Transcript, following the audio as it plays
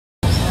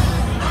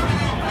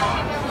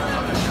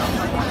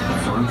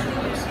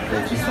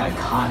They're just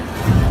iconic.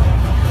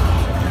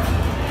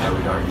 I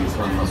would argue it's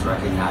one of the most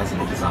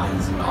recognizable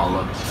designs in all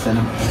of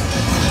cinema.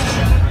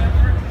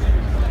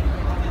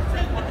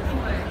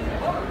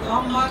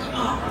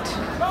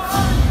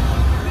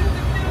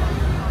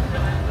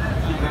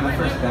 They're the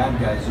first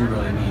bad guys you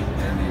really meet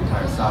in the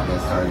entire saga,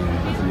 starting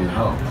with A New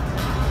Hope.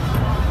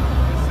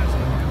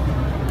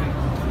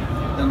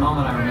 The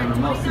moment I remember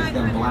most is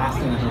them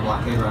blasting into the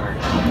blockade runner,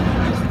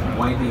 just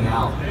wiping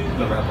out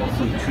the rebel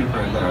fleet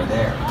troopers that are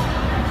there.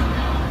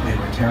 They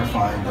were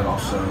terrifying, but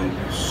also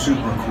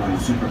super cool,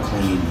 super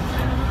clean.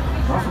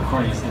 Robert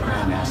Corey is the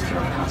grand master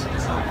of concept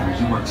design, and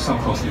he worked so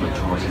closely with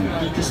George, and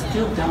he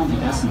distilled down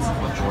the essence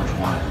of what George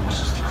wanted, which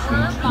was to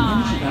create an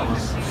image that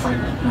was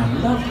frightening. And I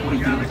loved what he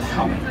did with the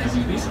helmet, because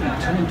he basically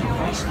turned into a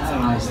very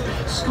stylized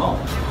skull.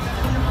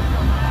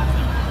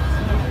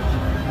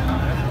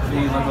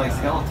 They look like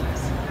skeletons.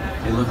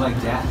 They look like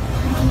death.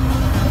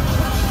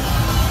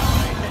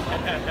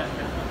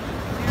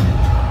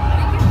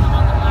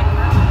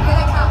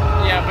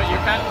 Yeah, but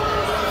you're kind of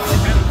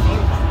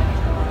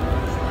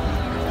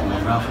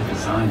when Ralph had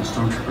designed the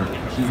Stormtrooper,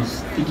 he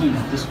was thinking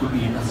that this would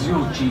be a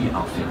zero-G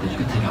outfit that you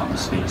could take out in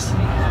space.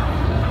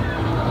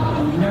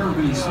 And we never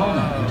really saw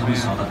that until we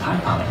saw the TIE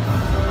Pilot.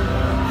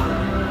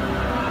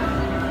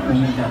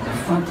 Meaning that the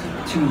front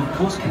two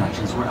post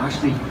connections were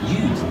actually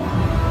used.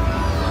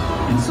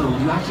 And so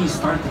you actually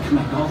started to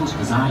connect all those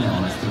design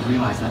elements to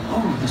realize that,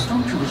 oh, the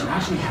Stormtroopers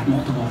actually had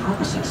multiple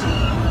purposes.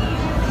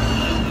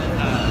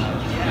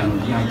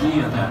 And the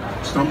idea that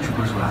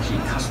Stormtroopers would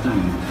actually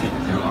custom fit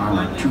their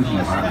armor to the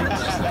environment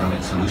is just a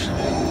brilliant solution.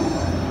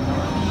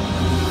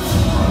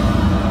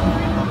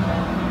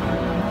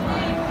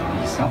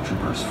 The Scout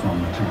Troopers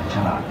from Return of the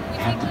Jedi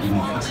had to be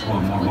more flexible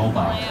and more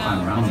mobile to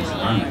climb around these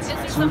environments.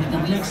 So it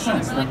would make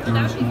sense that there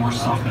was more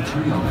soft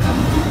material.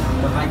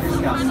 The Hiker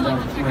Scouts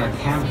don't wear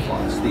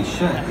camouflage. They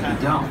should, but they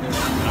don't.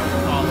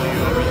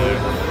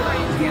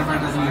 The Emperor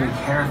doesn't even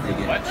care if they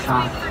get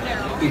shot.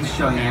 It's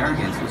showing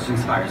arrogance, which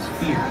inspires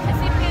fear.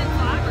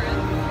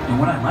 And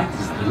what I liked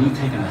is the new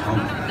take on the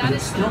helmet, but it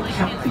still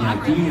kept the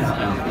idea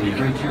of a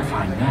very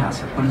terrifying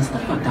mask, but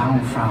instead of a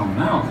down-frown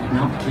mouth, it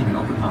now became an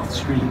open-mouthed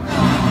scream.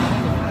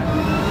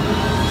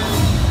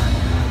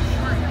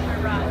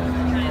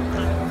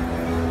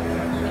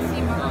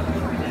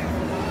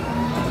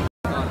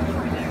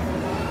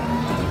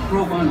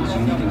 Rogue One was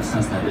unique in the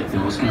sense that it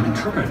was going to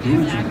interpret the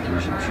imagery of the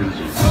original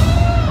trilogy.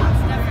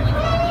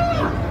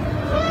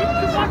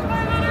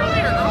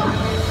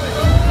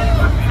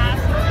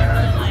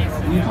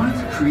 We wanted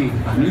to create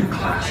a new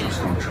class of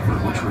Stormtrooper,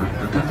 which were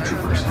the Death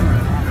Troopers.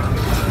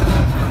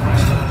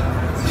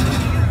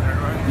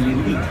 The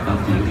elite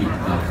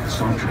of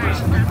Stormtroopers.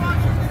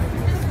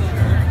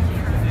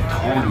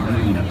 Tall and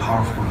lean and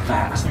powerful and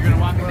fast. And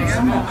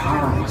some of that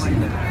power was in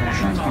the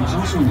proportions, but it was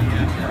also in the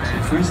details.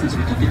 Like, for instance,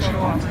 we took the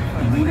cheekbones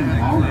and made them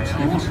longer, so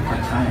they almost look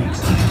like fangs.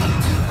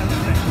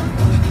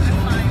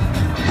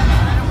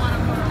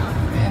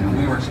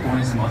 We were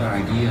exploring some other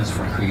ideas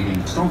for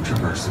creating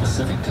Stormtroopers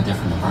specific to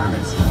different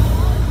environments.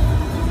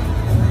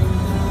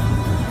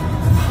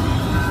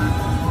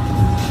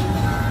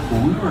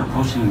 When we were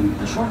approaching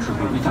the Short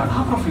Trooper, we thought,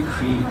 how about if we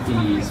create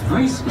these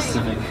very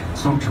specific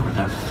Stormtroopers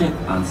that fit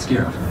on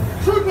Scarif?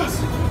 Troopers!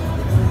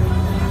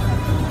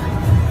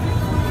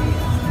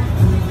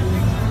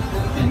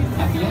 And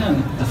at the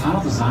end, the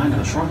final design of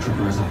the Short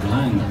Trooper is a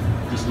blend.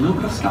 There's a little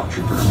bit of Scout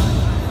Trooper,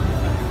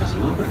 there's a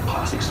little bit of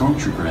classic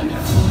Stormtrooper in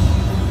there.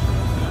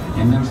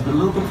 And there's a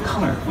little bit of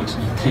color, which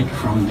you take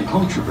from the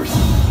Clone Troopers.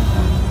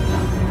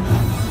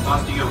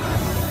 Master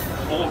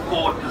Yoda, all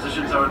forward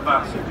positions are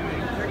advancing.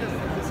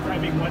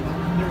 describing what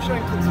they're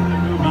showing clips in the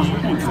movie.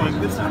 It's like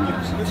this is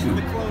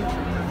the clone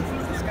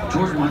troopers.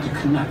 George wanted to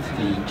connect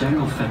the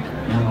Jango Fett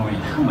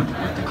Mandalorian helmet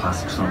with the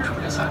classic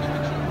Stormtrooper design.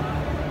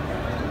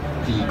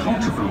 The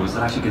Clone Trooper was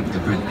actually going to be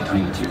the bridge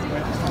between the two.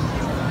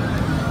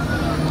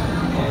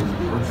 And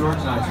what George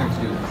and I tried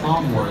to do with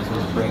Clone Wars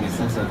was bring a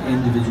sense of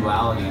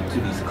individuality to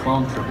these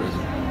Clone Troopers.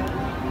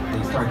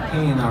 They started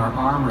painting our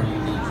armor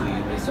uniquely,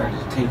 and they started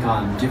to take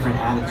on different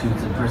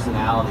attitudes and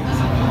personalities.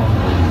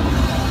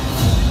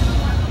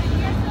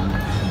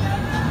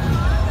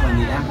 When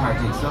the Empire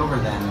takes over,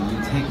 then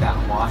you take that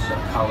wash of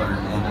color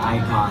and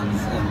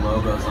icons and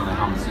logos on the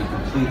helmet, so you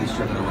completely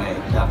strip it away.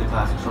 Without the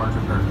classic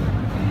Stormtrooper.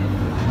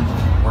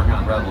 Working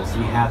on Rebels,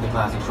 we had the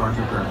classic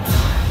Stormtrooper.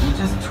 We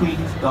just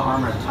tweaked the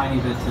armor a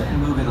tiny bit to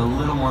move it a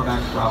little more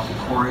back to Ralph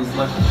Corey's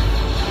look.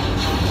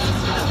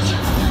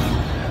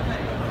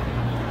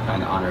 Trying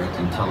to honor it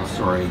and tell the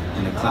story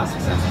in a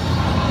classic sense.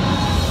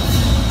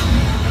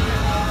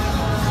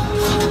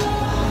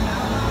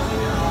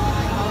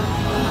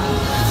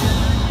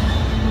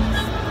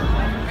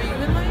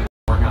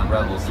 Working on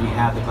Rebels, we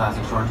had the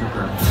classic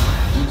Stormtrooper.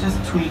 We just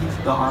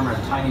tweaked the armor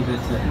a tiny bit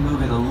to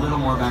move it a little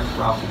more back to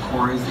Ralph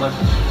Corey's look.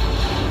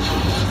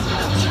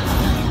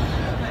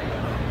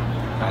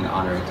 Trying to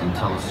honor it and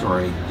tell the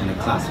story in a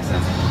classic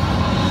sense.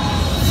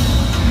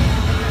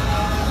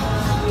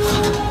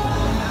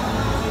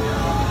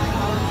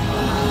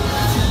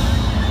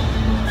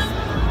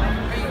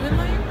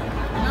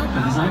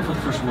 The design for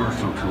the first order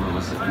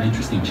an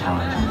interesting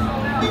challenge.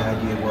 The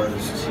idea was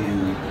to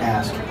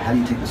ask, how do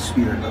you take the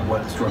spirit of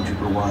what the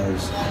Stormtrooper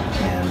was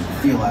and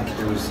feel like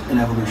there was an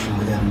evolution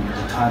within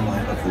the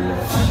timeline of the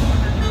world?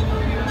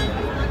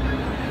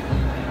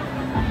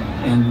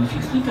 And if you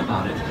think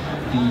about it,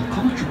 the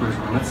clone troopers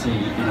were, let's say,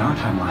 in our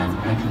timeline,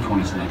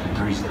 1920s and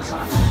 1930s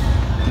design.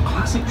 The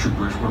classic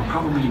troopers were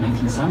probably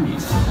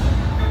 1970s.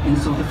 And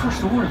so the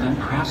First Order then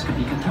perhaps could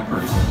be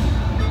contemporary.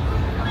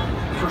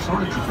 First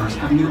Order troopers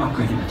have new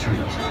upgraded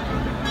materials.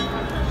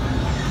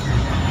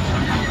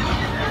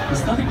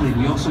 Aesthetically,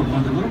 we also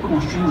wanted a little bit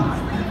more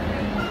streamlined.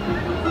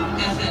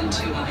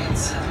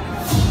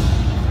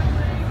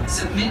 FN-297.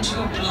 Submit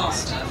your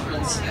blaster for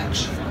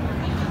inspection.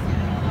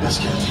 Yes,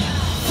 Captain.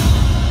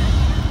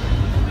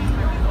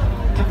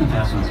 Captain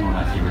Phasma is one of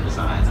my favorite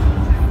designs.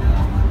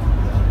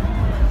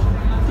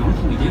 The only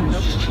thing we did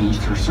was just change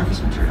her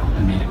surface material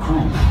and made it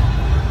chrome.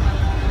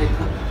 They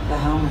put the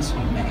helmets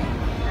on me,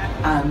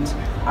 and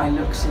I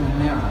looked in the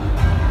mirror.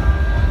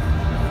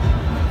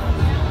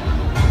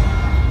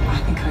 I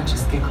think I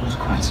just giggled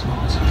quite a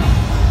lot.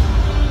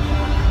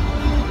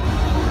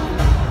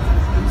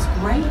 It was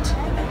great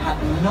that they had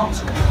not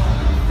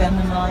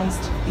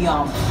feminized the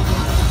armor.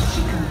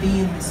 She can be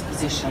in this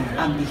position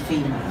and be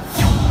female.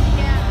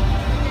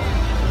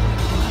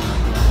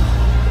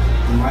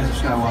 In Rise of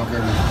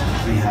Skywalker,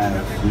 we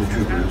have new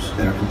troopers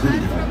that are completely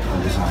different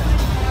in design.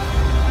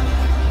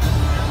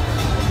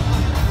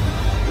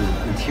 The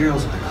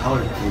materials, the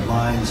color, the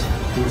lines,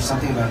 there was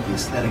something about the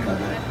aesthetic of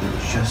it that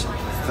just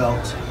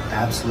felt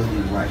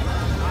absolutely right.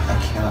 I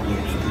cannot wait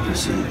for people to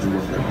see the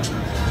work they're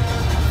doing.